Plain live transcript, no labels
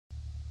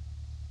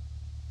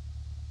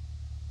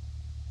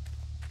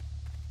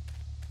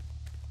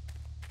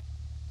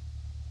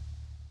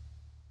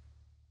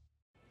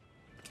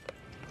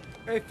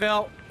Hey,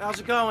 Phil. How's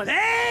it going?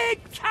 Hey,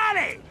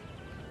 Connie!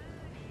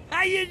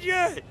 How you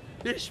doing?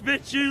 It's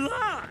been too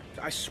long.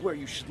 I swear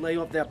you should lay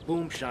off that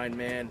Boomshine,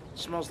 man. It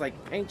smells like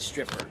paint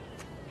stripper.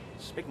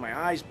 It's making my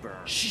eyes burn.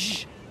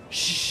 Shh, shh,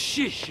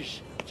 shh,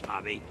 shh,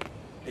 Tommy.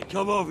 Hey,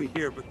 come over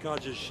here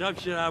because there's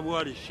something I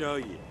want to show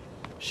you.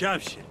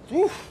 Something.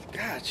 Oof,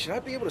 God, should I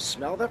be able to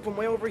smell that from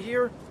way over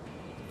here?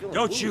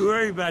 Don't you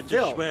worry about the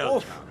Phil, smell,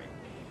 oof. Tommy.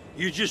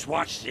 You just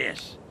watch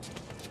this.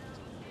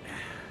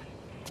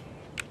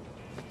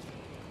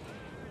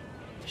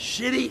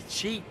 Shitty,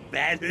 cheap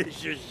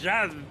manners or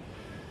something.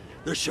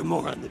 There's some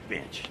more on the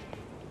bench.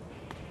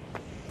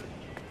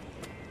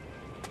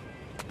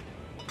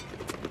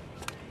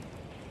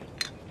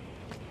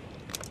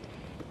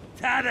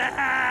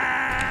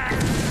 Ta-da!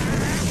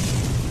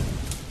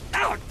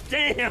 Oh,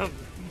 damn!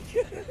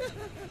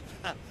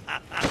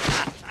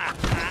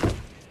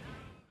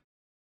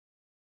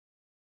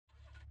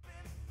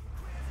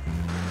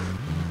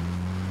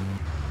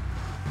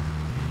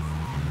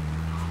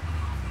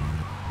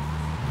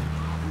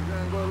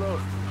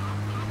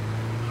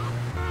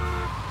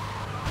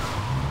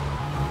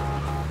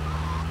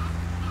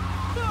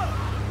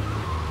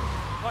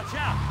 Watch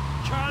out!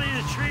 Charlie,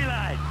 the tree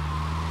line!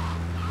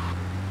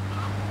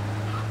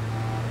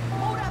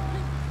 Hold up,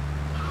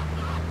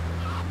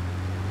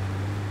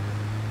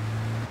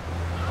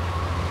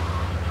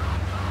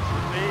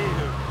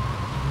 Tomato,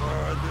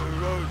 or the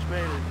road's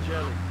made of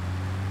jelly.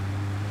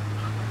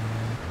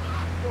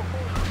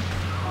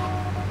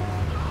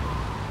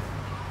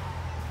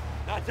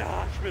 Not the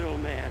hospital,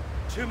 man.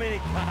 Too many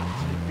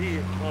cops to be a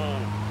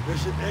clown.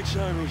 There's an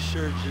ex-army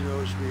surgeon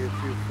owes me a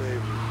few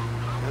favors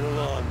and a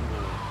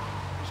lawnmower.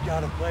 He's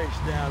got a place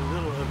down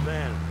Little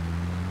Havana.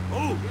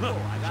 Oh, look,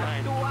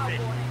 giant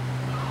fish.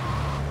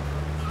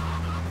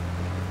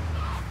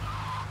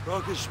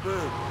 Broken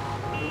spoon.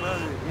 Your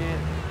mother, yeah.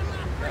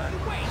 Got it.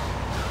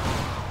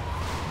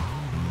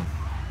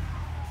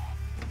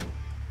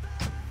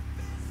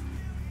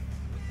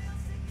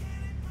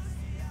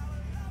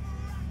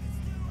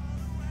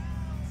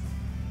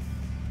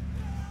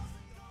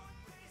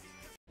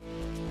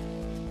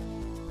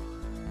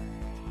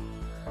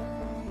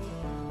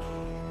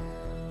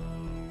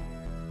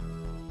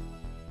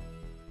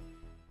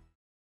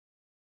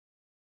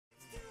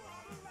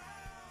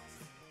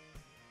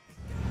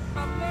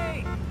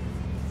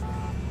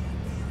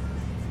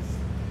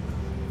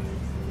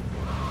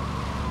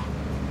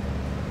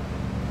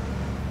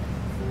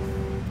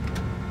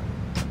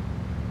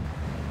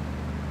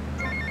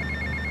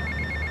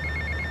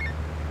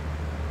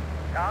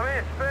 Tommy,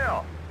 it's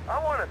Phil.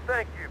 I want to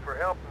thank you for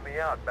helping me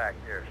out back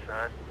there,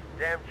 son.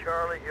 Damn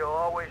Charlie, he'll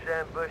always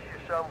ambush you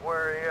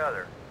somewhere or the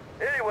other.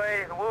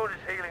 Anyway, the wound is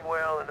healing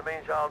well, and it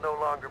means I'll no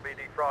longer be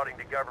defrauding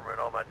the government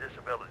on my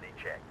disability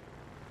check.